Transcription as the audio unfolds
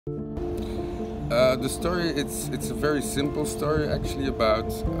The story, it's a very simple story actually about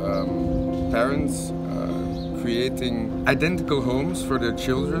parents creating identical homes for their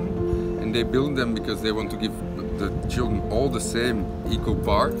children, and they build them because they want to give the children all the same equal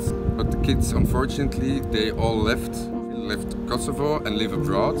parts. But the kids, unfortunately, they all left Kosovo and live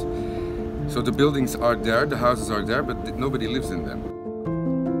abroad. So the buildings are there, the houses are there, but nobody lives in them.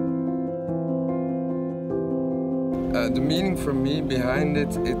 The meaning for me behind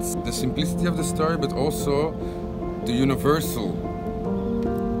it, it's the simplicity of the story, but also the universal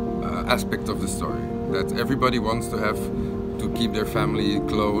aspect of the story. That everybody wants to have to keep their family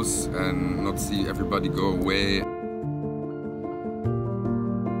close and not see everybody go away.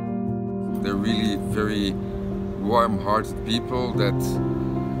 They're really very warm-hearted people that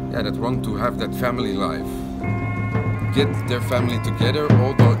want to have that family life. Get their family together,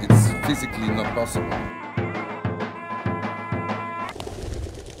 although it's physically not possible.